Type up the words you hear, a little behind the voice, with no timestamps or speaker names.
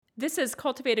This is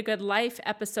Cultivate a Good Life,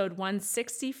 episode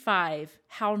 165,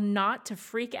 How Not to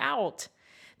Freak Out.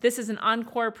 This is an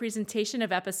encore presentation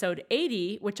of episode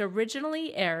 80, which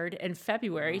originally aired in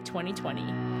February 2020.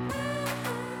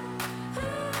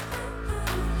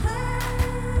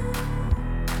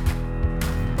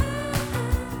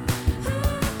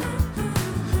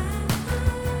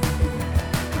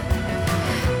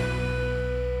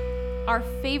 Our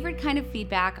favorite kind of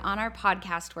feedback on our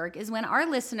podcast work is when our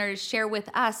listeners share with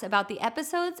us about the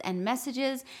episodes and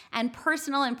messages and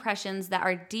personal impressions that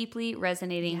are deeply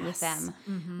resonating with them.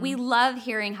 Mm-hmm. We love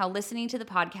hearing how listening to the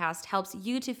podcast helps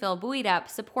you to feel buoyed up,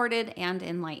 supported, and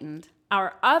enlightened.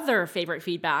 Our other favorite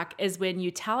feedback is when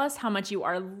you tell us how much you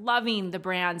are loving the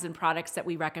brands and products that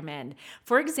we recommend.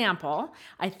 For example,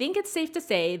 I think it's safe to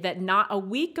say that not a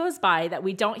week goes by that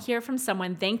we don't hear from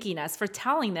someone thanking us for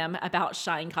telling them about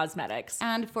Shine Cosmetics.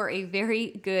 And for a very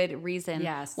good reason.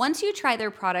 Yes. Once you try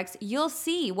their products, you'll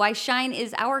see why Shine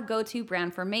is our go-to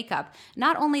brand for makeup.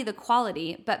 Not only the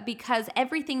quality, but because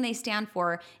everything they stand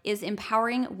for is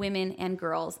empowering women and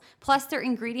girls. Plus, their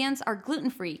ingredients are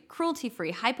gluten-free,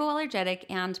 cruelty-free, hypoallergenic,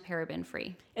 and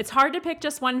paraben-free. It's hard to pick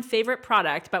just one favorite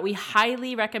product, but we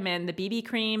highly recommend the BB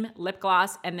cream, lip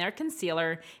gloss, and their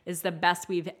concealer is the best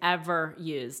we've ever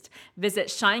used. Visit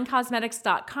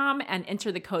shinecosmetics.com and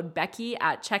enter the code Becky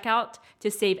at checkout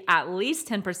to save at least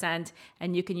 10%,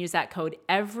 and you can use that code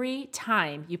every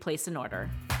time you place an order.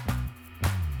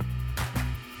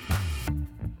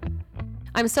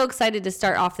 I'm so excited to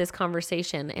start off this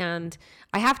conversation, and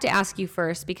I have to ask you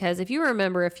first, because if you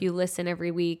remember, if you listen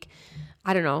every week,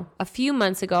 I don't know, a few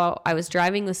months ago, I was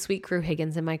driving with Sweet Crew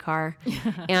Higgins in my car,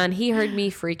 and he heard me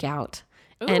freak out.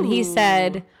 Ooh. And he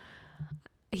said,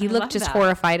 he looked just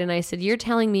horrified, and I said, "You're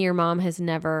telling me your mom has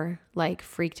never,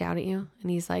 freaked out at you?"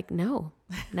 And he's like, "No,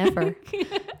 never."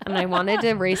 And I wanted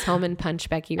to race home and punch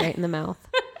Becky right in the mouth.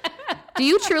 Do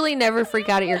you truly never freak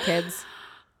out at your kids?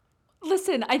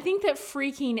 Listen, I think that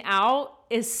freaking out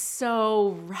is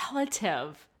so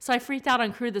relative. So I freaked out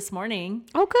on crew this morning.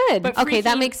 Oh, good. Okay,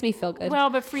 that makes me feel good.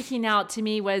 Well, but freaking out to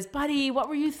me was, buddy, what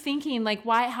were you thinking?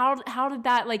 Why? How did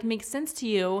that make sense to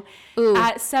you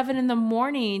at 7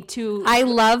 a.m. to? I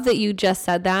love that you just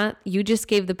said that. You just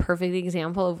gave the perfect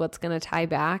example of what's going to tie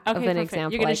back of an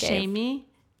example. You're going to shame me?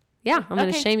 Yeah, I'm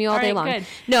going to shame you all day long. Good.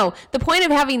 No, the point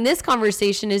of having this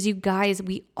conversation is, you guys,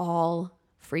 we all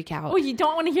freak out. Oh, you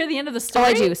don't want to hear the end of the story? Oh,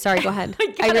 I do. Sorry, go ahead.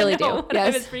 I really do. What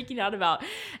I was freaking out about.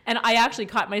 And I actually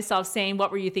caught myself saying,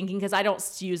 "What were you thinking?" Because I don't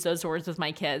use those words with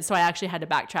my kids. So I actually had to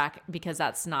backtrack, because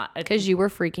that's not. Because you were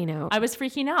freaking out. I was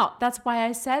freaking out. That's why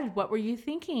I said, "What were you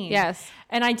thinking?" Yes.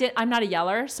 And I'm not a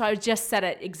yeller. So I just said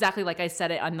it exactly like I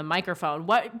said it on the microphone.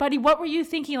 Buddy, what were you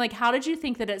thinking? How did you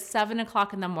think that at 7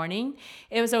 o'clock in the morning,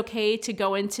 it was okay to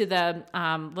go into the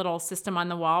little system on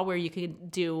the wall where you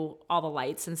could do all the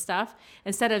lights and stuff?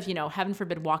 Instead of, heaven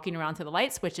forbid, walking around to the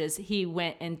light switches, he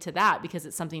went into that because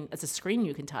it's a screen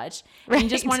you can touch. Right. And he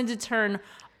just wanted to turn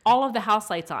all of the house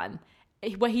lights on.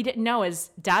 What he didn't know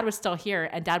is Dad was still here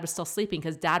and Dad was still sleeping,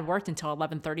 because Dad worked until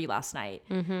 11:30 last night.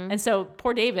 Mm-hmm. And so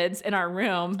poor David's in our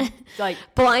room,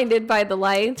 blinded by the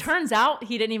light. Turns out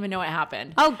he didn't even know it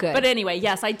happened. Oh, good. But anyway,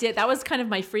 yes, I did. That was kind of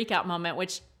my freak out moment,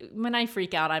 which when I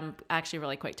freak out, I'm actually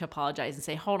really quick to apologize and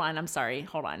say, "Hold on, I'm sorry.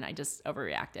 Hold on. I just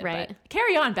overreacted." Right. But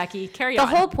carry on, Becky. Carry on.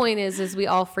 The whole point is we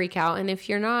all freak out. And if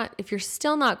you're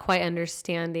still not quite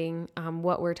understanding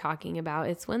what we're talking about,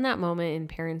 it's when that moment in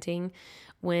parenting,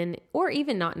 or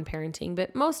even not in parenting,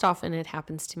 but most often it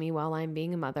happens to me while I'm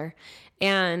being a mother,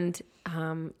 and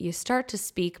you start to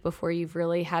speak before you've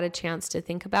really had a chance to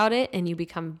think about it, and you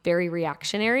become very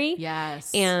reactionary.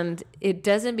 Yes. And it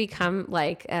doesn't become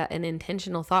an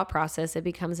intentional thought process. It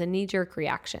becomes a knee-jerk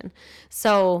reaction.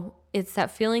 So it's that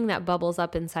feeling that bubbles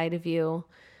up inside of you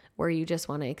where you just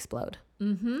want to explode.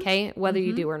 Mm-hmm. Okay? Whether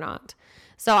you do or not.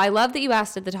 So I love that you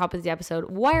asked at the top of the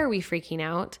episode, why are we freaking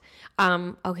out?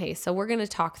 Okay, so we're going to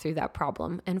talk through that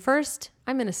problem. And first,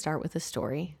 I'm going to start with a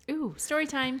story. Ooh, story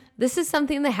time. This is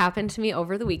something that happened to me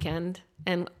over the weekend,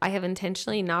 and I have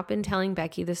intentionally not been telling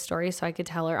Becky this story so I could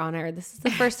tell her on air. This is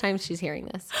the first time she's hearing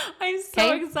this. I'm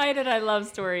so excited. I love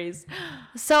stories.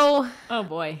 So, oh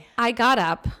boy. I got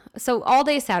up. So all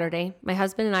day Saturday, my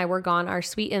husband and I were gone. Our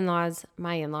sweet in-laws,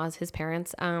 my in-laws, his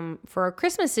parents, for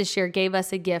Christmas this year gave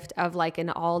us a gift of an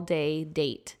all-day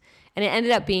date. And it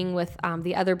ended up being with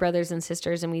the other brothers and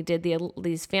sisters, and we did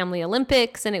these family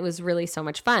Olympics, and it was really so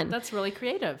much fun. That's really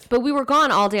creative. But we were gone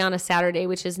all day on a Saturday,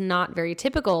 which is not very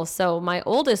typical. So my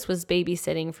oldest was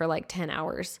babysitting for 10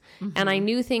 hours, and I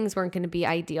knew things weren't going to be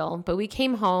ideal. But we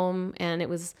came home, and it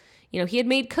was, he had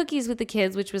made cookies with the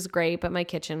kids, which was great, but my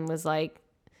kitchen was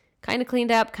kind of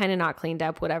cleaned up, kind of not cleaned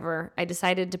up, whatever. I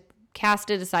decided to cast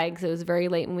it aside because it was very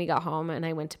late when we got home, and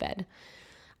I went to bed.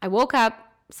 I woke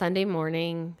up Sunday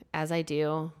morning, as I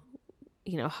do,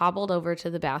 hobbled over to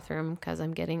the bathroom because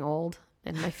I'm getting old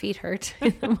and my feet hurt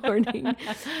in the morning.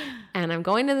 And I'm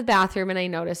going to the bathroom and I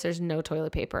notice there's no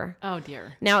toilet paper. Oh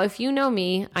dear. Now, if you know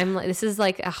me, this is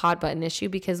like a hot button issue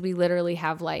because we literally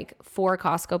have like 4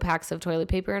 Costco packs of toilet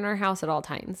paper in our house at all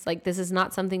times. Like, this is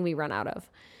not something we run out of.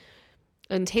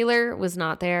 And Taylor was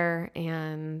not there,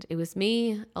 and it was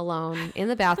me alone in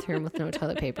the bathroom with no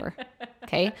toilet paper.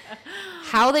 Okay.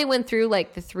 How they went through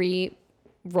like the 3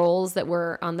 rolls that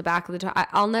were on the back of the toilet,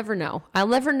 I'll never know. I'll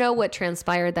never know what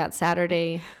transpired that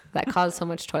Saturday that caused so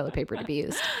much toilet paper to be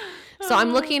used. So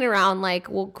I'm looking around like,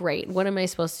 well, great. What am I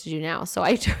supposed to do now? So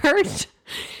I turned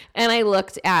and I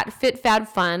looked at Fit Fad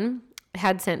Fun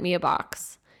had sent me a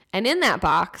box. And in that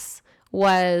box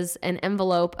was an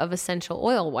envelope of essential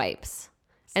oil wipes.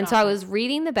 And so I was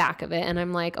reading the back of it and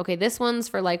I'm like, okay, this one's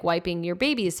for like wiping your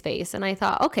baby's face. And I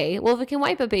thought, okay, well, if it can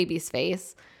wipe a baby's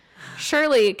face,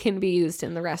 surely it can be used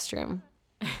in the restroom.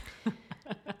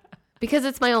 Because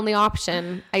it's my only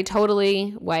option. I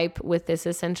totally wipe with this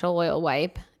essential oil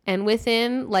wipe. And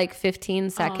within like 15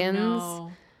 seconds,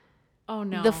 oh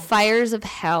no, the fires of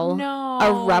hell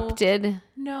erupted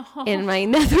in my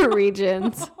nether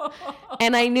regions.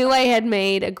 And I knew I had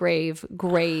made a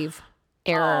grave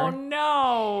error. Oh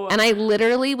no. And I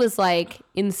literally was like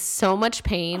in so much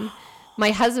pain.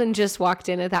 My husband just walked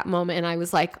in at that moment and I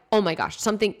was like, oh my gosh,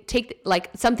 something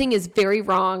is very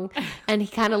wrong. And he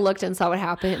kind of looked and saw what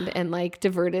happened and like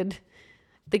diverted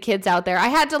the kids out there. I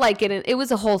had to like get in. It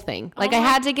was a whole thing. Like I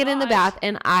had to get in the bath,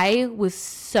 and I was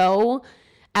so,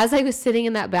 as I was sitting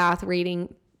in that bath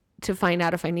waiting to find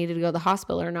out if I needed to go to the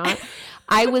hospital or not,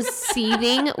 I was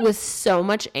seething with so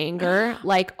much anger,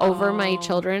 like over my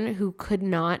children who could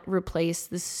not replace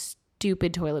this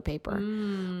stupid toilet paper.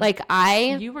 Like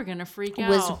you were gonna freak out.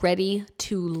 Was ready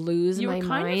to lose my mind. You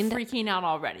were kind of freaking out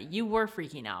already. You were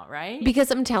freaking out, right?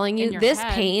 Because I'm telling you, this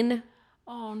pain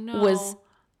was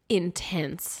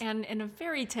intense. And in a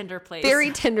very tender place.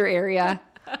 Very tender area.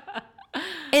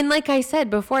 And like I said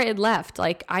before I had left,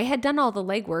 like I had done all the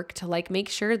legwork to like make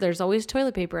sure there's always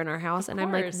toilet paper in our house. And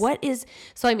I'm like,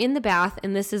 so I'm in the bath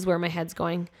and this is where my head's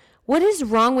going. What is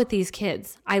wrong with these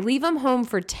kids? I leave them home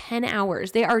for 10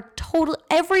 hours. They are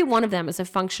every one of them is a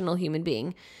functional human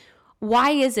being.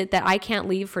 Why is it that I can't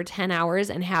leave for 10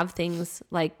 hours and have things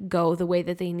like go the way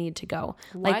that they need to go?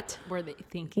 What were they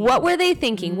thinking? What were they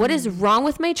thinking? What is wrong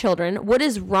with my children? What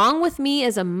is wrong with me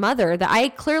as a mother that I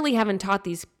clearly haven't taught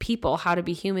these people how to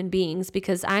be human beings,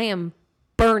 because I am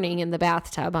burning in the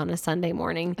bathtub on a Sunday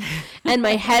morning and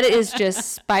my head is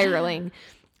just spiraling.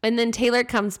 And then Taylor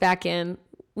comes back in,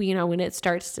 when it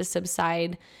starts to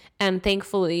subside, and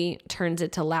thankfully turns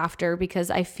it to laughter, because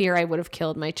I fear I would have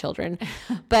killed my children.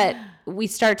 But we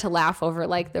start to laugh over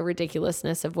like the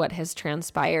ridiculousness of what has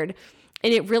transpired.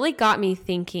 And it really got me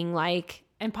thinking, like,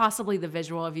 and possibly the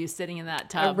visual of you sitting in that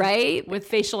tub, right, with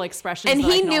facial expressions. And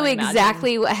he knew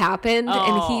exactly what happened,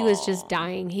 and he was just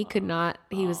dying. He could not.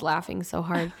 He was laughing so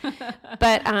hard.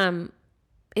 But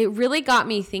it really got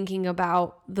me thinking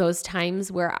about those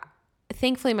times where,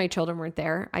 thankfully, my children weren't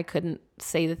there. I couldn't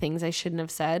say the things I shouldn't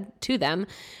have said to them.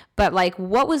 But like,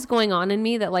 what was going on in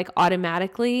me that like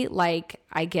automatically, like,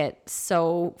 I get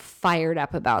so fired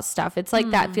up about stuff. It's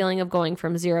like that feeling of going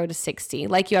from 0 to 60.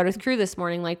 Like you had with Crew this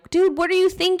morning, like, dude, what are you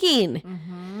thinking?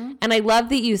 Mm-hmm. And I love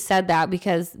that you said that,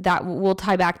 because that we'll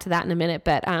tie back to that in a minute.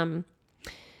 But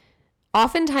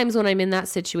oftentimes when I'm in that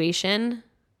situation,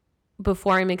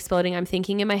 before I'm exploding, I'm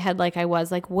thinking in my head, like I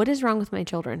was like, what is wrong with my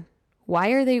children? Why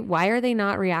are they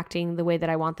not reacting the way that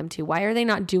I want them to? Why are they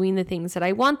not doing the things that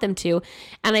I want them to?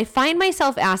 And I find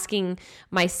myself asking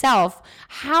myself,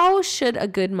 how should a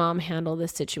good mom handle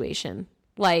this situation?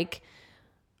 Like,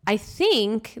 I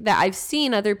think that I've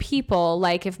seen other people,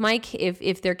 like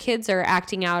if their kids are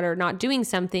acting out or not doing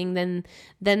something, then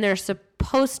they're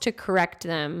supposed to correct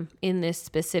them in this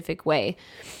specific way.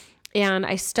 And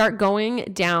I start going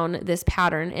down this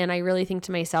pattern, and I really think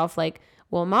to myself, like,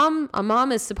 well, a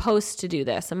mom is supposed to do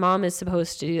this. A mom is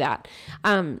supposed to do that.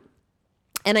 And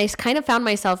I kind of found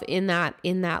myself in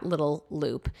that little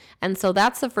loop. And so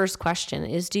that's the first question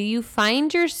is, do you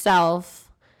find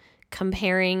yourself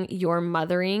comparing your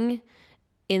mothering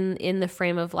in the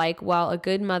frame of like, well, a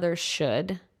good mother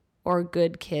should, or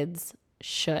good kids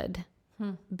should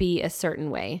be a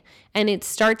certain way? And it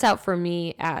starts out for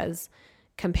me as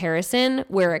comparison,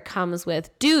 where it comes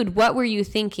with, dude, what were you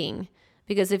thinking?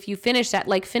 Because if you finish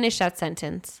that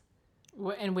sentence.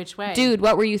 In which way? Dude,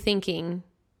 what were you thinking?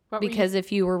 because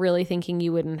if you were really thinking,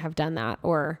 you wouldn't have done that.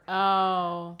 Or,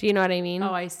 do you know what I mean?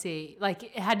 Oh, I see.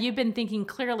 Like, had you been thinking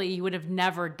clearly, you would have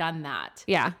never done that.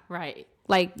 Yeah. Right.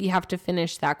 Like, you have to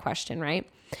finish that question, right?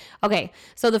 Okay.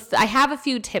 So I have a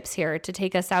few tips here to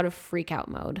take us out of freak out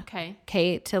mode. Okay.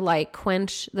 Okay. To like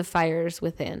quench the fires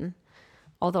within.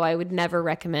 Although I would never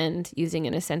recommend using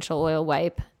an essential oil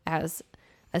wipe as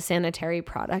a sanitary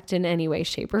product in any way,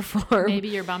 shape, or form. Maybe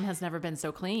your bum has never been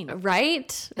so clean.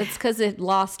 Right? It's because it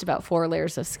lost about 4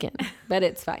 layers of skin, but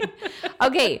it's fine.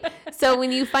 Okay. So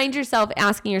when you find yourself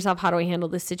asking yourself, how do I handle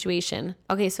this situation?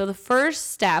 Okay. So the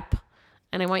first step,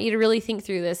 and I want you to really think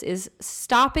through this, is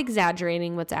stop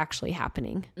exaggerating what's actually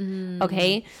happening.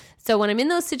 Okay. So when I'm in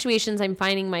those situations, I'm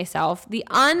finding myself, the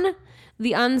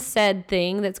unsaid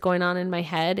thing that's going on in my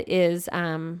head is,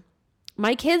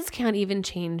 my kids can't even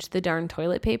change the darn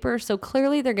toilet paper. So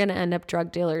clearly they're going to end up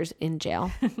drug dealers in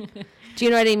jail. Do you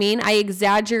know what I mean? I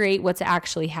exaggerate what's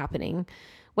actually happening.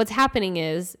 What's happening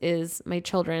is my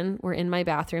children were in my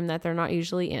bathroom that they're not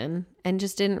usually in and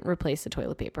just didn't replace the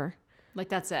toilet paper. Like,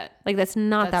 that's it. Like, that's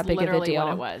not that big of a deal.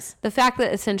 What it was. The fact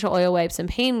that essential oil wipes and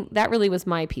pain, that really was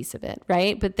my piece of it,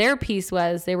 right? But their piece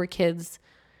was they were kids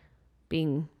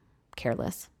being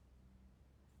careless.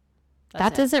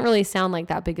 That doesn't really sound like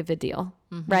that big of a deal,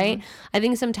 right? I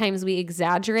think sometimes we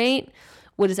exaggerate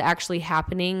what is actually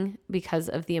happening because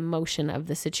of the emotion of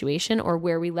the situation or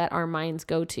where we let our minds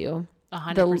go to.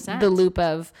 100%. The loop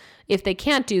of, if they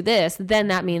can't do this, then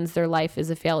that means their life is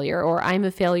a failure, or I'm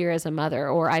a failure as a mother,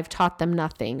 or I've taught them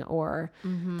nothing, or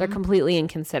they're completely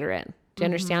inconsiderate. Do you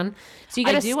understand? So you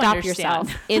got to stop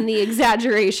yourself in the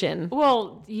exaggeration.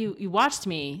 Well, you watched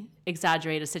me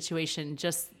exaggerate a situation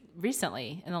just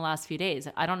recently in the last few days.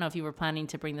 I don't know if you were planning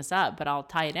to bring this up, but I'll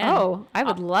tie it in. Oh, I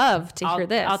would love to hear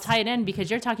this. I'll tie it in because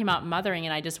you're talking about mothering,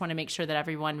 and I just want to make sure that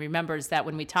everyone remembers that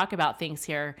when we talk about things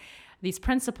here, these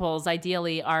principles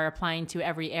ideally are applying to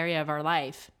every area of our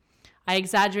life. I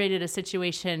exaggerated a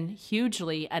situation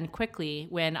hugely and quickly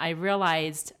when I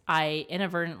realized I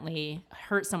inadvertently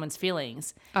hurt someone's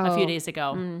feelings a few days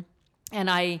ago.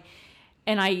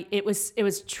 And it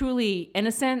was truly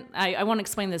innocent. I won't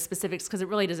explain the specifics because it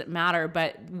really doesn't matter,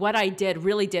 but what I did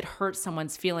really did hurt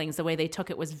someone's feelings. The way they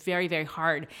took it was very, very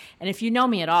hard. And if you know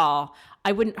me at all,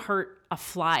 I wouldn't hurt a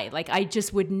fly. Like, I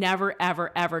just would never,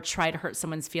 ever, ever try to hurt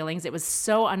someone's feelings. It was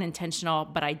so unintentional,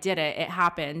 but I did it. It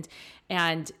happened.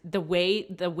 And the way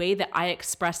that I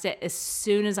expressed it as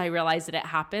soon as I realized that it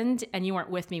happened, and you weren't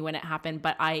with me when it happened,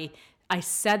 but I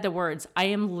said the words, I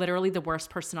am literally the worst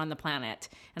person on the planet.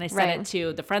 And I said it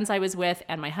to the friends I was with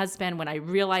and my husband when I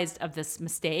realized of this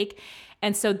mistake.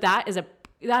 And so that's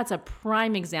a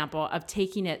prime example of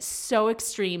taking it so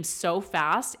extreme, so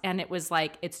fast. And it was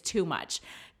like, it's too much.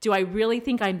 Do I really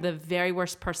think I'm the very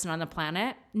worst person on the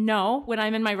planet? No. When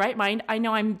I'm in my right mind, I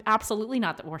know I'm absolutely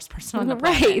not the worst person on the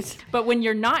planet. Right. But when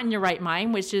you're not in your right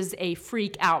mind, which is a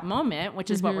freak out moment,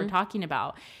 which is what we're talking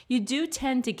about, you do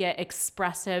tend to get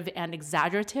expressive and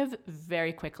exaggerative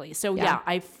very quickly. So yeah,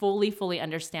 I fully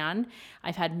understand.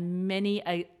 I've had many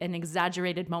an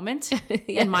exaggerated moment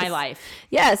in my life.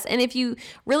 Yes. And if you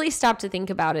really stop to think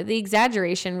about it, the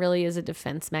exaggeration really is a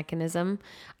defense mechanism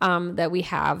that we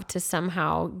have to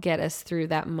somehow get us through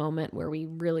that moment where we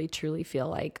really truly feel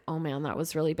like, oh man, that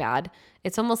was really bad.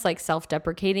 It's almost like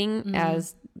self-deprecating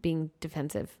as being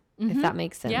defensive, if that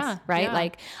makes sense. Yeah, right? yeah.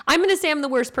 Like, I'm going to say I'm the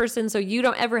worst person, so you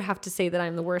don't ever have to say that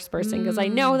I'm the worst person because I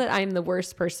know that I'm the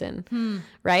worst person.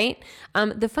 Right?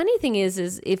 The funny thing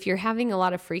is if you're having a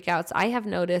lot of freakouts, I have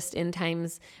noticed in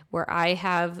times where I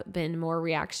have been more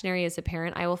reactionary as a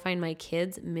parent, I will find my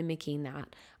kids mimicking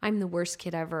that. I'm the worst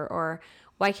kid ever, or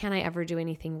why can't I ever do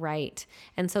anything right?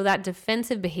 And so that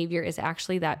defensive behavior is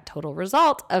actually that total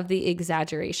result of the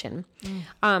exaggeration.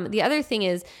 The other thing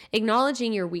is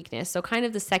acknowledging your weakness. So kind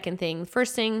of the second thing.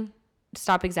 First thing,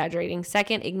 stop exaggerating.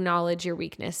 Second, acknowledge your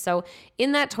weakness. So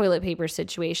in that toilet paper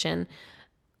situation,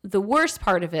 the worst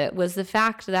part of it was the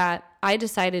fact that I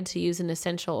decided to use an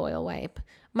essential oil wipe.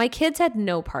 My kids had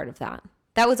no part of that.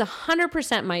 That was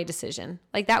 100% my decision.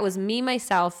 Like, that was me,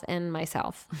 myself, and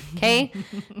myself. Okay?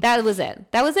 That was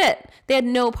it. They had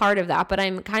no part of that, but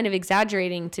I'm kind of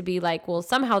exaggerating to be like, well,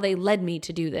 somehow they led me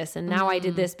to do this. And now I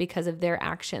did this because of their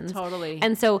actions. Totally.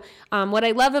 And so what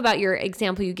I love about your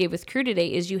example you gave with crew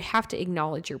today is you have to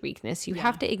acknowledge your weakness. You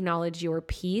have to acknowledge your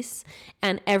piece,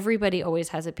 and everybody always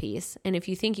has a piece. And if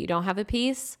you think you don't have a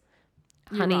piece,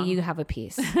 honey, you have a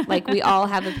piece. Like, we all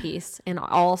have a piece in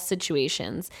all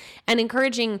situations. And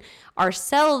encouraging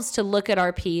ourselves to look at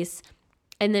our piece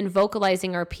and then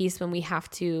vocalizing our piece when we have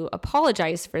to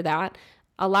apologize for that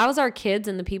allows our kids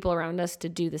and the people around us to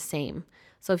do the same.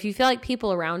 So if you feel like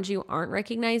people around you aren't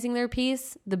recognizing their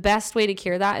peace, the best way to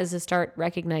cure that is to start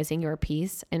recognizing your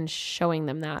peace and showing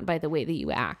them that by the way that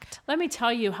you act. Let me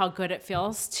tell you how good it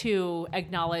feels to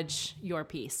acknowledge your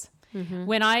peace.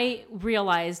 When I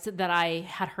realized that I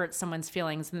had hurt someone's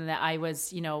feelings and that I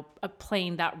was,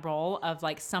 playing that role of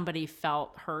like somebody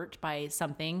felt hurt by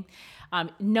something,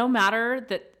 no matter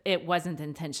that it wasn't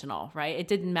intentional, right? It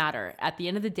didn't matter. At the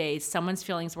end of the day, someone's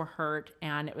feelings were hurt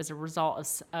and it was a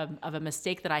result of a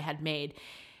mistake that I had made.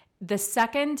 The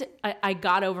second I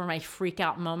got over my freak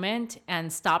out moment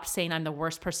and stopped saying I'm the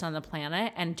worst person on the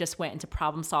planet and just went into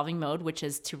problem solving mode, which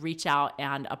is to reach out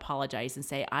and apologize and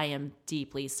say, I am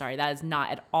deeply sorry. That is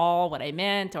not at all what I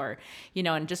meant, or,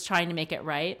 and just trying to make it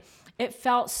right. It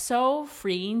felt so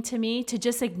freeing to me to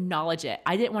just acknowledge it.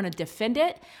 I didn't want to defend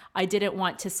it. I didn't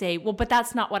want to say, well, but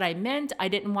that's not what I meant. I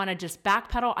didn't want to just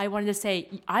backpedal. I wanted to say,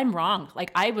 I'm wrong.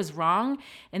 Like I was wrong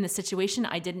in the situation.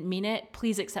 I didn't mean it.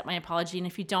 Please accept my apology. And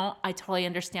if you don't, I totally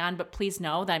understand, but please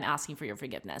know that I'm asking for your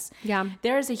forgiveness. Yeah.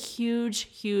 There is a huge,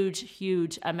 huge,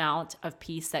 huge amount of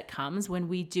peace that comes when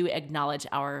we do acknowledge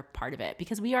our part of it,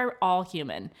 because we are all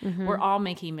human. We're all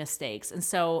making mistakes. And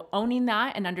so owning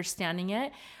that and understanding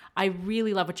it, I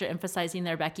really love what you're emphasizing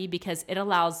there, Becky, because it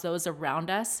allows those around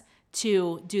us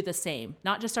to do the same.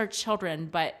 Not just our children,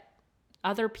 but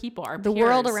other people, our the peers.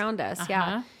 world around us.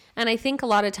 Yeah. And I think a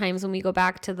lot of times when we go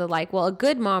back to the a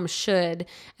good mom should,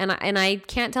 and I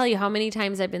can't tell you how many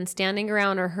times I've been standing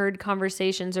around or heard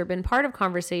conversations or been part of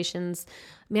conversations,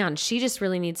 man, she just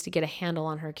really needs to get a handle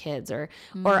on her kids, or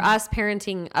us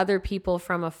parenting other people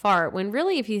from afar. When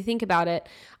really, if you think about it,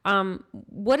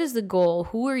 what is the goal?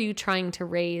 Who are you trying to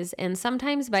raise? And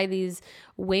sometimes by these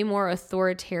way more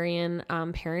authoritarian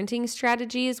parenting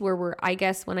strategies where I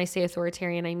guess when I say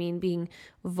authoritarian, I mean being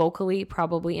vocally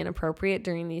probably inappropriate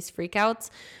during these freakouts,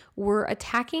 we're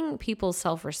attacking people's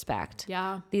self-respect.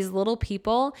 Yeah. These little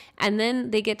people, and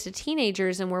then they get to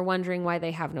teenagers and we're wondering why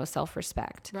they have no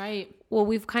self-respect. Right. Well,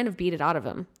 we've kind of beat it out of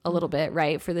them a little bit,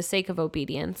 right? For the sake of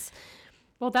obedience.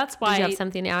 Well, that's why. Did you have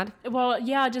something to add? Well,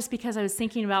 yeah, just because I was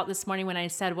thinking about this morning when I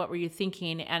said, what were you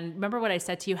thinking? And remember what I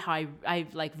said to you, how I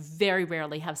like very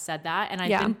rarely have said that. And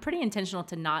I've been pretty intentional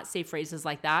to not say phrases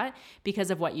like that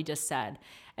because of what you just said.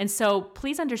 And so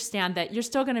please understand that you're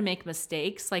still going to make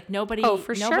mistakes. Like nobody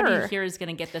here is going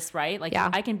to get this right. Like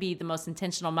I can be the most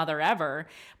intentional mother ever,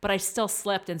 but I still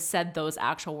slipped and said those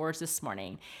actual words this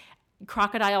morning.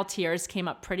 Crocodile tears came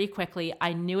up pretty quickly.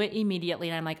 I knew it immediately.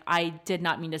 And I'm like, I did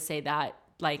not mean to say that.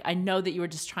 Like, I know that you were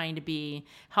just trying to be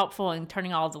helpful and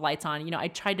turning all of the lights on. I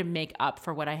tried to make up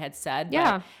for what I had said.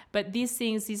 Yeah. But these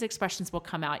things, these expressions will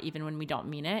come out even when we don't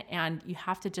mean it. And you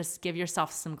have to just give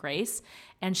yourself some grace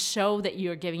and show that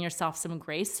you're giving yourself some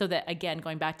grace so that, again,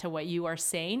 going back to what you are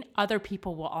saying, other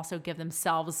people will also give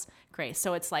themselves grace.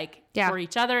 So it's like for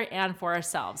each other and for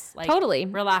ourselves. Like, totally.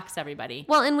 Relax, everybody.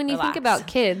 Well, and when you think about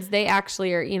kids, they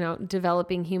actually are,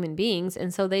 developing human beings.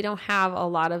 And so they don't have a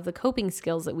lot of the coping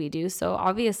skills that we do. So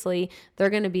obviously they're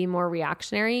going to be more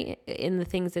reactionary in the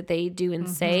things that they do and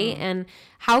say. And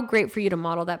how great for you to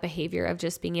model that behavior of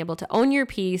just being able to own your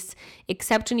peace,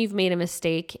 accept when you've made a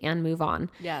mistake, and move on.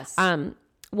 Yes.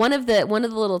 One of the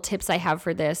little tips I have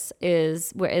for this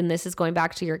is, and this is going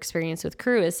back to your experience with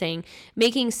Crew, is saying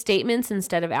making statements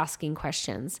instead of asking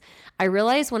questions. I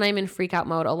realize when I'm in freak out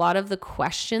mode, a lot of the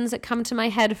questions that come to my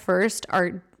head first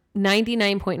are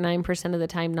 99.9% of the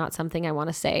time not something I want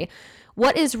to say.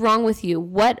 What is wrong with you?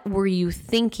 What were you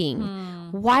thinking?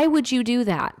 Why would you do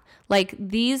that? Like,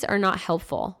 these are not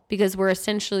helpful because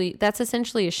that's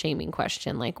essentially a shaming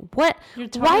question. Like, what?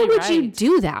 Why would you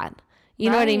do that? You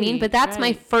know what I mean? But that's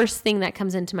my first thing that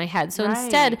comes into my head. So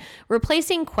instead,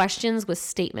 replacing questions with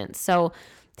statements. So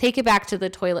take it back to the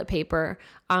toilet paper.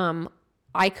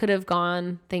 I could have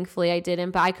gone, thankfully I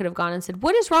didn't, but I could have gone and said,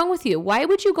 what is wrong with you? Why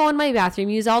would you go in my bathroom,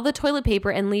 use all the toilet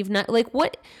paper and leave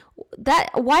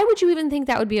why would you even think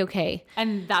that would be okay?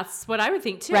 And that's what I would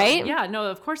think too. Right? Yeah, no,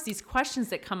 of course these questions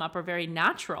that come up are very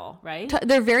natural, right?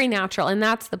 They're very natural. And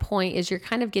that's the point, is you're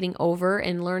kind of getting over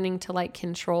and learning to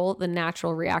control the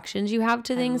natural reactions you have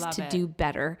to things to do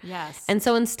better. Yes. And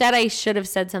so instead I should have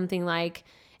said something like,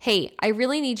 hey, I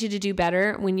really need you to do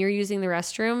better when you're using the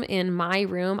restroom in my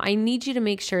room. I need you to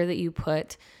make sure that you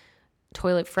put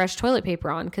fresh toilet paper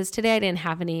on, because today I didn't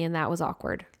have any and that was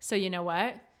awkward. So you know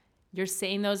what? You're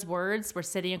saying those words, we're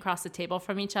sitting across the table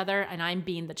from each other, and I'm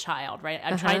being the child, right?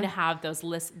 I'm trying to have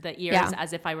the ears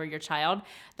as if I were your child.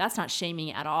 That's not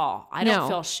shaming at all. I don't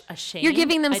feel ashamed. You're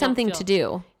giving them something to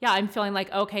do. Yeah, I'm feeling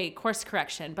like, okay, course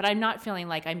correction, but I'm not feeling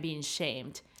like I'm being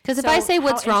shamed. Because if I say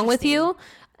what's wrong with you,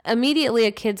 immediately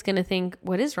a kid's going to think,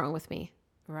 what is wrong with me?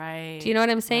 Right. Do you know what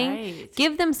I'm saying? Right.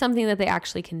 Give them something that they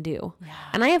actually can do. Yeah.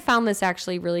 And I have found this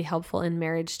actually really helpful in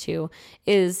marriage too,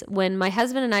 is when my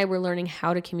husband and I were learning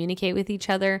how to communicate with each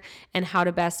other and how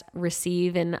to best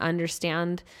receive and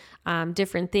understand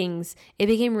different things, it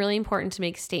became really important to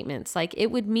make statements. Like,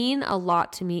 it would mean a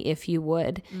lot to me if you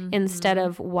would, instead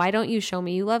of, why don't you show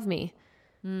me you love me?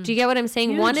 Do you get what I'm saying?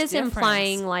 Huge One is difference.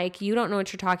 implying like you don't know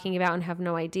what you're talking about and have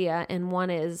no idea. And one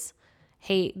is,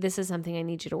 hey, this is something I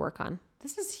need you to work on.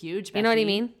 This is huge, Becky. You know what I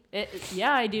mean?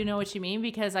 Yeah, I do know what you mean,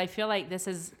 because I feel like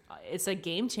it's a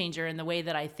game changer in the way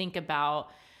that I think about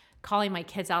calling my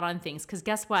kids out on things. Because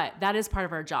guess what? That is part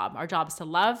of our job. Our job is to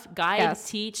love, guide,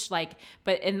 teach,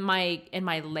 but in my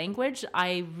language,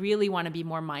 I really want to be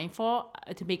more mindful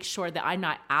to make sure that I'm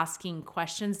not asking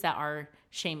questions that are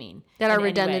shaming. That are in any way.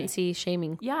 redundancy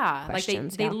shaming. Yeah.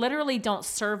 questions, They literally don't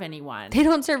serve anyone. They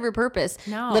don't serve a purpose.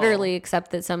 No. Literally,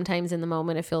 except that sometimes in the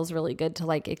moment it feels really good to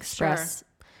like express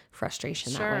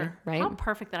frustration that way, right? How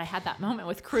perfect that I had that moment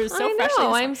with Cruz. So I know, freshly.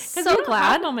 I'm 'Cause so we don't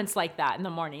glad. have moments like that in the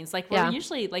mornings. Like, we're Yeah.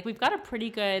 usually like, we've got a pretty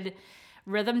good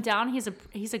rhythm down. He's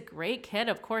a great kid,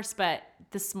 of course, but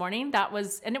this morning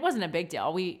and it wasn't a big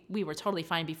deal. We were totally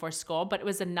fine before school, but it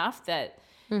was enough that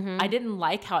I didn't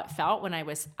like how it felt when I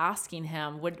was asking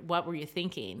him, what were you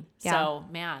thinking? Yeah. So,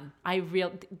 man,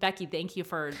 Becky, thank you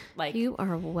for You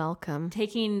are welcome.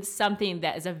 taking something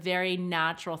that is a very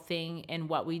natural thing in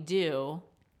what we do,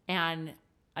 and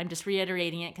I'm just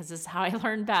reiterating it because this is how I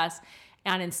learn best.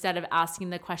 And instead of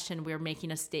asking the question, we're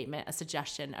making a statement, a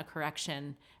suggestion, a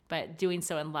correction, but doing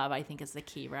so in love, I think, is the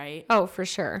key, right? Oh, for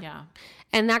sure. Yeah.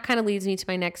 And that kind of leads me to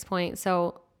my next point.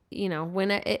 So,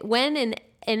 when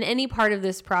in any part of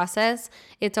this process,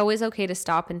 it's always okay to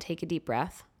stop and take a deep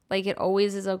breath. Like, it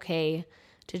always is okay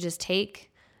to just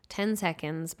take 10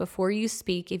 seconds before you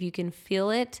speak. If you can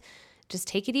feel it, just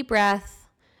take a deep breath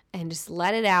and just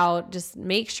let it out. Just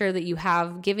make sure that you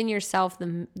have given yourself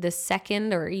the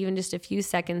second or even just a few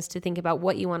seconds to think about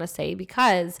what you want to say,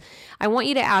 because I want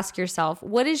you to ask yourself,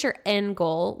 what is your end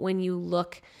goal when you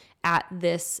look at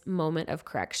this moment of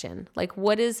correction? Like,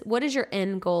 what is your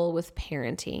end goal with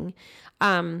parenting?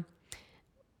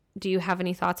 Do you have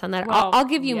any thoughts on that? Well, I'll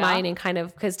give you yeah. mine, and kind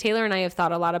of, because Taylor and I have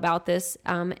thought a lot about this,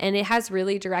 and it has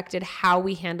really directed how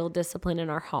we handle discipline in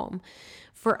our home.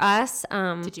 For us,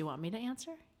 Did you want me to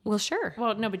answer? well, sure.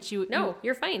 Well, no, but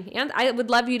You're fine. And I would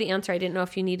love you to answer. I didn't know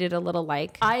if you needed a little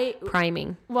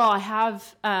priming. Well, I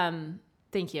have,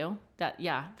 thank you.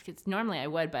 Because normally I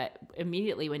would, but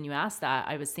immediately when you asked that,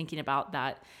 I was thinking about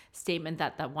that statement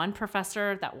that one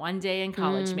professor that one day in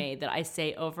college made that I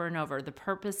say over and over: the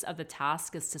purpose of the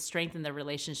task is to strengthen the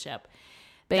relationship.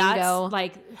 Bingo. That's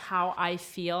like how I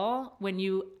feel when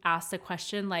you ask the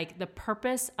question, like, the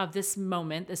purpose of this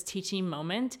moment, this teaching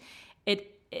moment,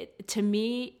 to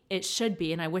me, it should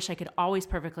be, and I wish I could always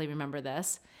perfectly remember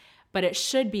this, but it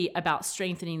should be about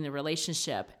strengthening the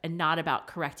relationship and not about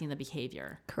correcting the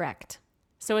behavior. Correct.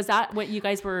 So is that what you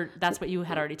guys that's what you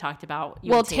had already talked about?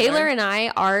 Well, Taylor and I,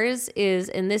 ours is,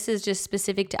 and this is just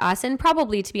specific to us, and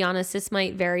probably, to be honest, this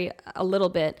might vary a little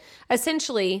bit.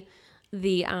 Essentially,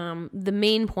 the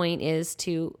main point is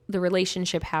the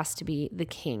relationship has to be the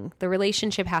king. The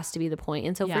relationship has to be the point.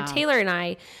 And so for Taylor and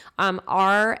I,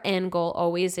 our end goal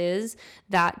always is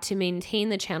that to maintain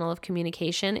the channel of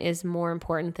communication is more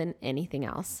important than anything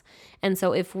else. And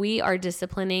so if we are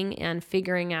disciplining and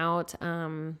figuring out,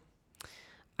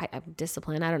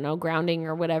 discipline, I don't know, grounding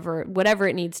or whatever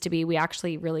it needs to be. We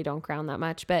actually really don't ground that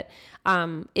much. But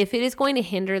if it is going to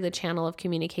hinder the channel of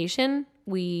communication,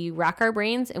 we rack our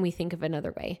brains and we think of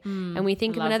another way. And we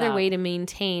think of another way to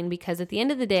maintain, because at the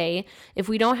end of the day, if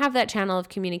we don't have that channel of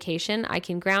communication, I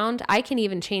can ground, I can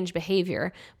even change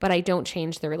behavior, but I don't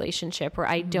change the relationship, or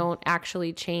I don't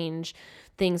actually change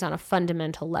things on a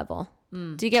fundamental level.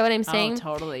 Do you get what I'm saying?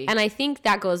 Oh, totally. And I think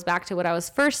that goes back to what I was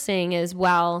first saying is,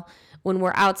 well, when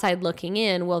we're outside looking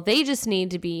in, well, they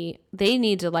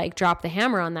need to like drop the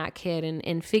hammer on that kid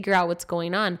and figure out what's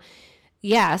going on.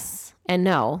 Yes and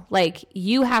no. Like,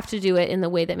 you have to do it in the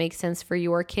way that makes sense for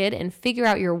your kid and figure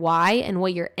out your why and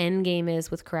what your end game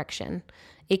is with correction.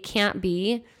 It can't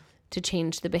be to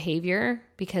change the behavior,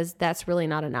 because that's really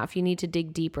not enough. You need to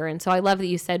dig deeper. And so I love that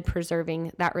you said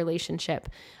preserving that relationship.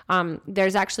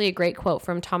 There's actually a great quote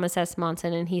from Thomas S.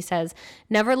 Monson, and he says,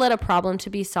 "Never let a problem to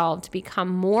be solved become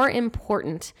more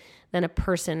important than a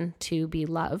person to be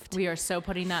loved." We are so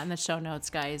putting that in the show notes,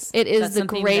 guys. It is That's the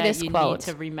something greatest that you quote.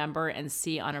 need to remember and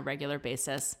see on a regular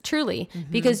basis. Truly,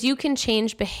 because you can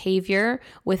change behavior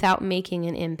without making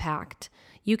an impact.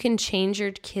 You can change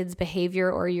your kid's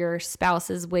behavior or your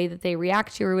spouse's way that they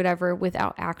react to you or whatever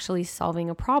without actually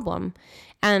solving a problem.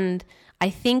 And I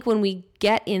think when we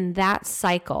get in that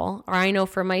cycle, or I know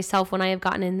for myself, when I have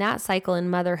gotten in that cycle in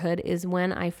motherhood is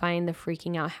when I find the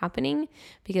freaking out happening,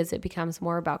 because it becomes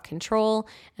more about control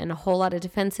and a whole lot of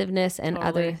defensiveness and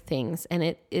other things. And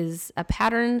it is a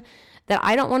pattern that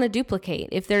I don't want to duplicate.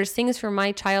 If there's things from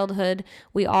my childhood,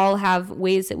 we all have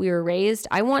ways that we were raised.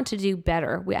 I want to do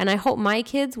better. And I hope my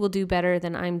kids will do better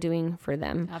than I'm doing for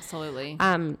them. Absolutely.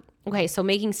 Okay, so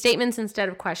making statements instead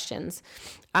of questions.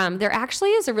 There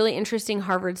actually is a really interesting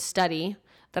Harvard study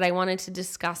that I wanted to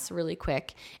discuss really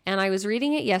quick. And I was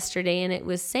reading it yesterday, and it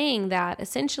was saying that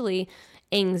essentially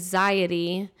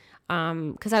anxiety,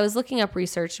 because I was looking up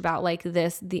research about like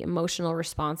the emotional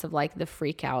response of like the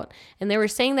freak out. And they were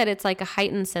saying that it's like a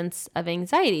heightened sense of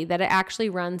anxiety, that it actually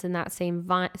runs in that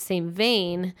same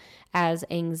vein as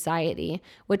anxiety,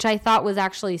 which I thought was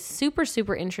actually super,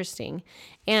 super interesting.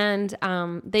 And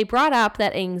they brought up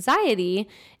that anxiety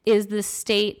is the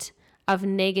state of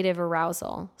negative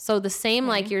arousal. So the same,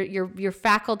 like your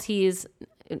faculties,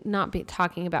 not be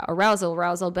talking about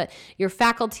arousal, but your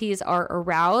faculties are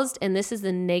aroused, and this is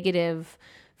the negative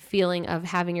feeling of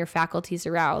having your faculties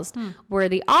aroused. Where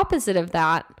the opposite of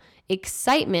that,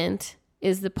 excitement,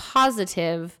 is the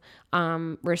positive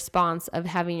response of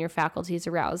having your faculties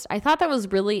aroused. I thought that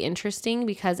was really interesting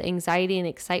because anxiety and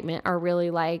excitement are really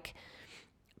like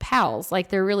pals, like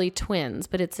they're really twins,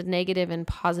 but it's a negative and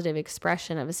positive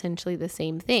expression of essentially the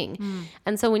same thing.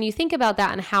 And so when you think about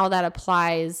that and how that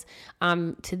applies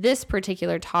to this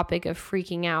particular topic of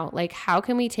freaking out, like how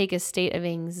can we take a state of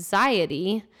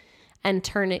anxiety and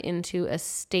turn it into a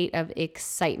state of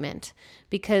excitement?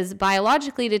 Because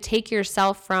biologically, to take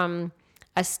yourself from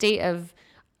a state of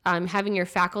having your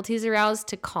faculties aroused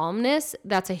to calmness,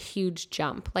 that's a huge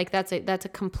jump. Like that's a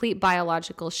complete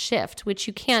biological shift, which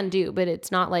you can do, but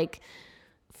it's not like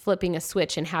flipping a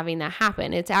switch and having that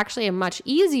happen. It's actually a much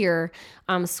easier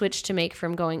switch to make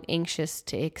from going anxious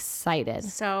to excited.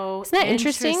 So isn't that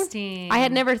interesting? I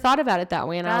had never thought about it that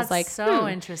way, and I was like, so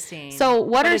interesting. So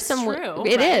what are some? True,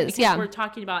 it right? is, because yeah. We're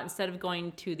talking about, instead of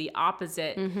going to the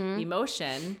opposite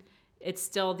emotion, it's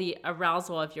still the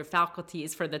arousal of your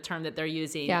faculties for the term that they're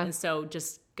using. Yeah. And so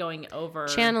just going over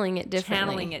channeling it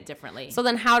differently. So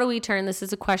then how do we turn, this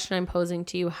is a question I'm posing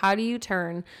to you, how do you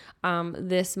turn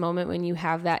this moment when you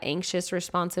have that anxious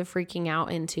response of freaking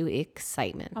out into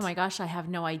excitement? Oh my gosh, I have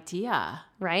no idea.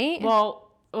 Right?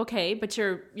 Well, okay, but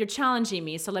you're challenging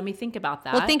me, so let me think about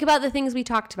that. Well, think about the things we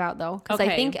talked about though, because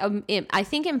Okay. I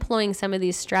think employing some of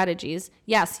these strategies.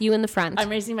 Yes, you in the front. I'm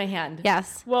raising my hand.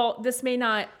 Yes. Well, this may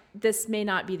not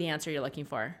be the answer you're looking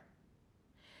for.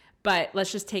 But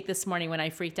let's just take this morning when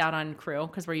I freaked out on Crew,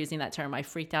 because we're using that term. I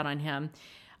freaked out on him.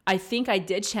 I think I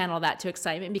did channel that to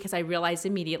excitement because I realized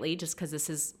immediately, just because this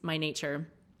is my nature,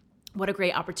 what a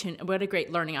great opportunity, what a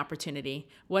great learning opportunity,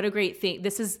 what a great thing.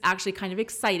 This is actually kind of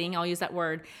exciting, I'll use that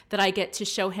word, that I get to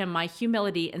show him my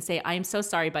humility and say, I am so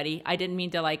sorry, buddy. I didn't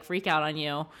mean to like freak out on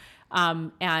you.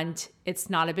 And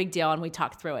it's not a big deal, and we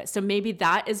talk through it. So maybe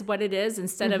that is what it is.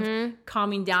 Instead of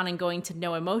calming down and going to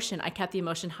no emotion, I kept the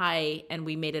emotion high, and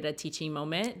we made it a teaching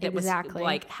moment that was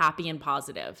like happy and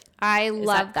positive. I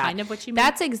love that. Kind of what you mean?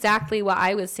 That's exactly what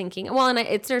I was thinking. Well,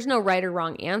 and there's no right or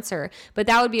wrong answer, but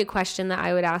that would be a question that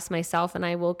I would ask myself, and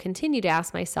I will continue to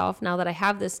ask myself now that I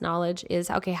have this knowledge is,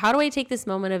 okay, how do I take this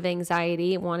moment of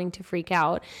anxiety, wanting to freak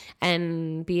out,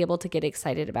 and be able to get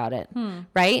excited about it?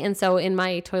 Right? And so in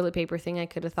my toilet paper thing, I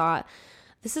could have thought,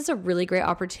 this is a really great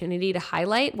opportunity to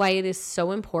highlight why it is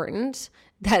so important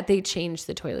that they change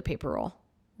the toilet paper roll,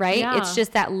 right? Yeah. It's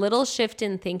just that little shift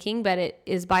in thinking, but it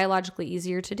is biologically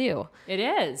easier to do. It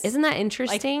is. Isn't that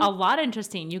interesting? Like, a lot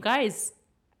interesting. You guys,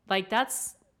 like that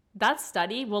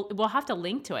study, we'll have to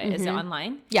link to it. Is it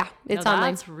online? Yeah, it's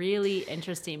online. That's really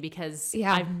interesting because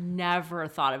Yeah. I've never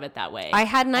thought of it that way. I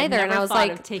hadn't either, I've and never I was thought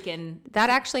like, of taking, that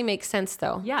actually makes sense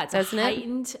though. yeah, it's doesn't a it?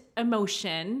 heightened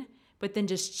emotion, but then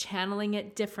just channeling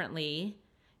it differently.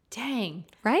 Dang.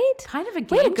 Right? Kind of a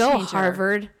game Way to go, changer.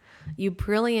 Harvard. You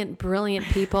brilliant, brilliant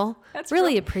people. That's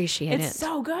really real- appreciate It's it.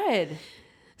 so good.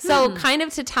 So kind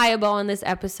of to tie a bow on this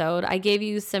episode, I gave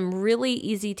you some really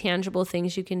easy, tangible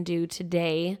things you can do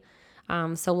today.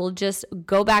 So we'll just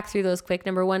go back through those quick.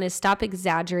 Number 1 is stop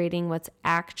exaggerating what's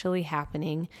actually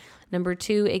happening. Number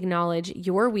 2, acknowledge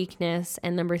your weakness.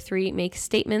 And number 3, make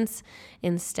statements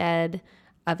instead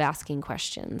of asking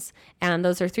questions. And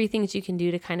those are 3 things you can do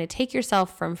to kind of take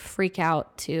yourself from freak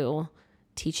out to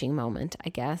teaching moment, I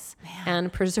guess,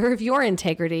 and preserve your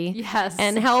integrity. Yes.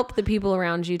 And help the people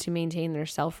around you to maintain their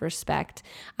self-respect.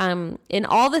 In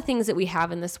all the things that we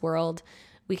have in this world,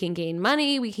 we can gain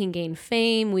money, we can gain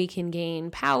fame, we can gain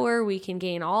power, we can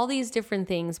gain all these different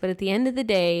things. But at the end of the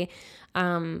day,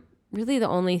 really the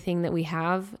only thing that we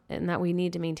have and that we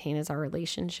need to maintain is our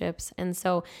relationships. And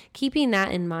so keeping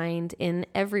that in mind in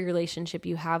every relationship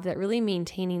you have, that really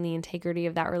maintaining the integrity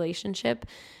of that relationship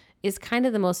is kind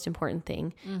of the most important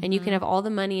thing. And you can have all the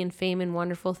money and fame and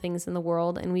wonderful things in the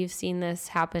world. And we've seen this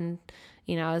happen,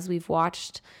 you know, as we've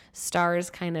watched stars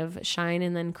kind of shine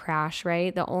and then crash,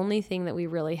 right? The only thing that we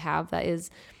really have that is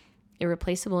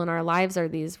irreplaceable in our lives are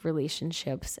these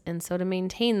relationships. And so to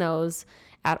maintain those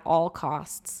at all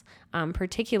costs,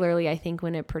 particularly I think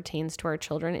when it pertains to our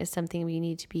children, is something we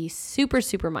need to be super,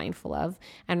 super mindful of.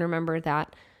 And remember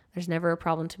that there's never a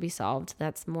problem to be solved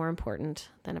that's more important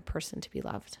than a person to be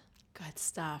loved. Good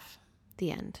stuff.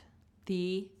 The end.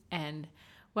 The end.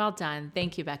 Well done.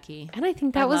 Thank you, Becky. And I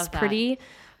think that was pretty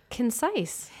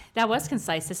concise. That was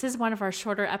concise. This is one of our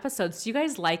shorter episodes. Do you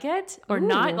guys like it or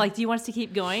not? Like, do you want us to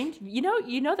keep going? You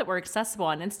know that we're accessible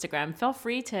on Instagram. Feel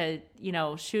free to,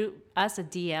 shoot us a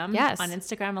DM on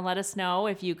Instagram and let us know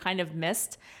if you kind of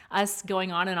missed us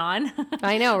going on and on.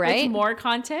 I know, right? With more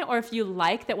content, or if you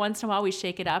like that once in a while we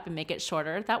shake it up and make it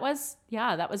shorter. That was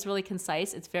really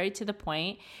concise. It's very to the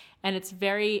point. And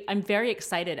I'm very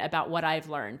excited about what I've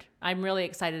learned. I'm really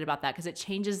excited about that because it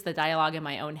changes the dialogue in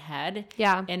my own head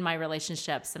in my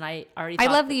relationships. And I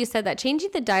love that you said that.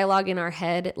 Changing the dialogue in our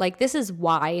head, like, this is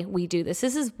why we do this.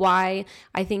 This is why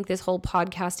I think this whole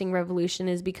podcasting revolution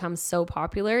has become so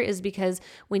popular, is because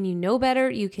when you know better,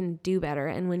 you can do better.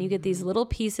 And when you get these little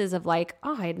pieces of like,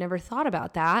 oh, I had never thought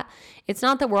about that. It's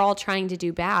not that we're all trying to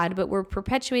do bad, but we're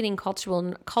perpetuating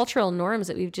cultural norms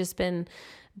that we've just been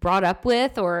brought up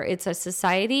with, or it's a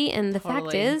society. And the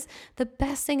fact is, the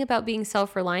best thing about being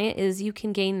self-reliant is you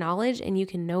can gain knowledge and you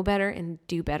can know better and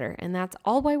do better. And that's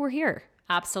all why we're here.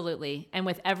 Absolutely. And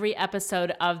with every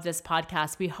episode of this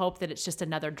podcast, we hope that it's just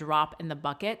another drop in the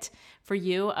bucket for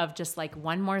you of just like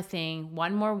one more thing,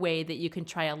 one more way that you can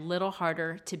try a little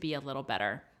harder to be a little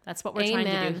better. That's what we're trying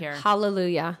to do here.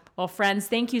 Hallelujah. Well, friends,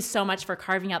 thank you so much for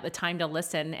carving out the time to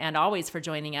listen, and always for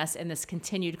joining us in this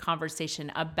continued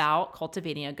conversation about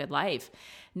cultivating a good life.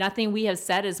 Nothing we have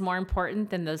said is more important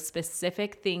than those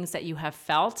specific things that you have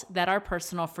felt that are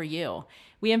personal for you.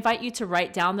 We invite you to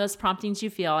write down those promptings you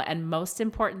feel, and most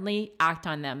importantly, act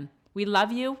on them. We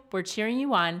love you, we're cheering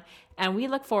you on, and we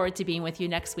look forward to being with you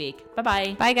next week.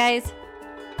 Bye-bye. Bye, guys.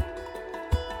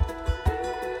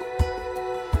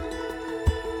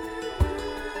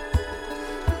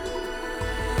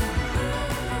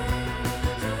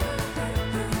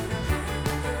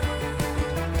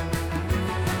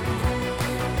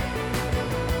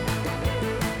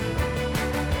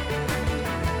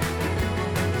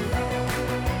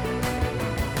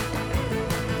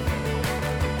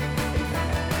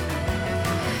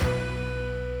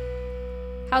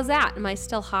 How's that? Am I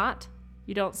still hot?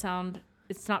 You don't sound,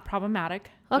 it's not problematic.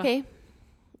 Okay.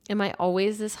 Am I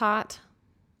always this hot?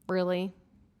 Really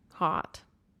hot.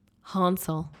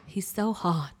 Hansel. He's so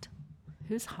hot.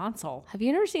 Who's Hansel? Have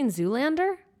you never seen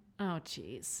Zoolander? Oh,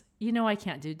 geez. You know I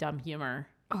can't do dumb humor.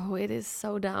 Oh, it is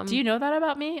so dumb. Do you know that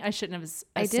about me? I shouldn't have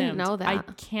assumed. I didn't know that. I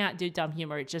can't do dumb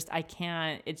humor. I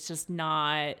can't. It's just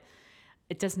not.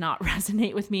 It does not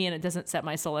resonate with me, and it doesn't set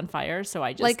my soul on fire. So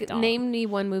I just don't. Name me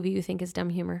one movie you think is dumb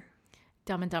humor.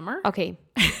 Dumb and Dumber? Okay.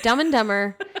 Dumb and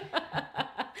Dumber.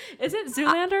 Is it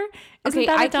Zoolander? Isn't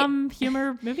that a dumb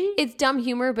humor movie? It's dumb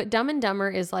humor, but Dumb and Dumber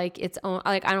is like its own.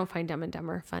 Like, I don't find Dumb and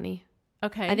Dumber funny.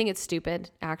 Okay. I think it's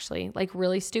stupid, actually. Like,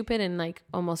 really stupid and like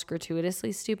almost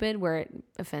gratuitously stupid, where it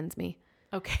offends me.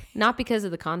 Okay. Not because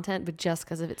of the content, but just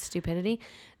because of its stupidity.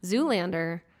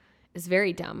 Zoolander is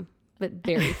very dumb, but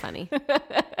very funny.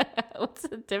 What's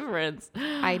the difference?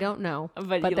 I don't know.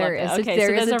 But there is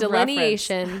a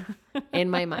delineation in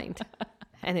my mind,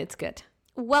 and it's good.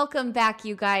 Welcome back,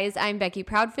 you guys. I'm Becky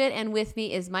Proudfit, and with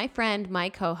me is my friend, my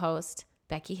co-host,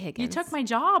 Becky Higgins. You took my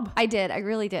job. I did. I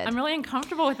really did. I'm really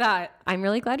uncomfortable with that. I'm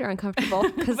really glad you're uncomfortable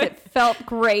because it felt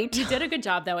great. You did a good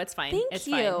job, though. It's fine. Thank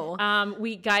you. Fine.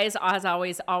 We guys, as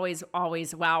always,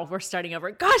 wow, we're starting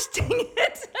over. Gosh, dang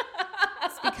it.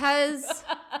 It's because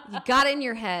you got it in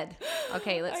your head.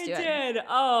 Okay, let's do it. I did.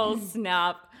 Oh,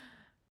 snap.